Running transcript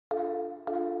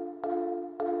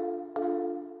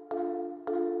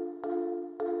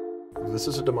this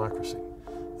is a democracy,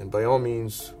 and by all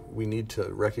means, we need to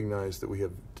recognize that we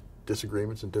have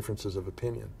disagreements and differences of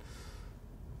opinion.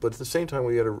 But at the same time,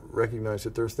 we got to recognize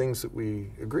that there are things that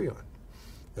we agree on,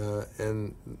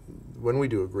 and when we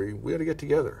do agree, we got to get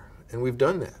together, and we've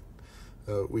done that.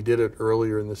 We did it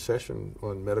earlier in this session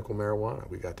on medical marijuana.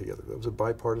 We got together. That was a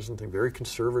bipartisan thing. Very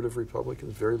conservative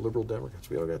Republicans, very liberal Democrats.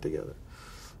 We all got together.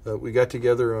 We got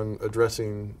together on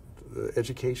addressing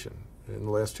education. In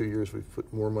the last 2 years, we've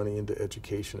put more money into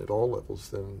education at all levels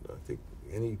than I think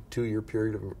any 2-year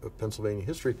period of Pennsylvania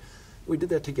history. We did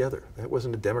that together. That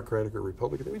wasn't a Democratic or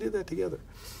Republican. We did that together.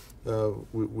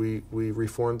 We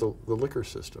reformed the liquor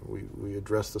system. We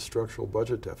addressed the structural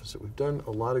budget deficit. We've done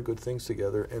a lot of good things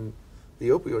together, and the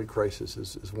opioid crisis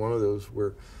is one of those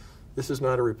where this is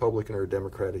not a Republican or a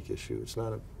Democratic issue. It's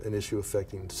not an issue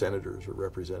affecting senators or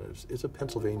representatives. It's a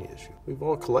Pennsylvania issue. We've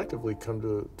all collectively come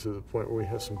to the point where we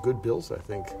have some good bills, I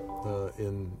think,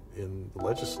 in the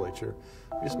legislature.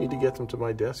 We just need to get them to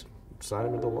my desk, sign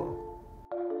them into law.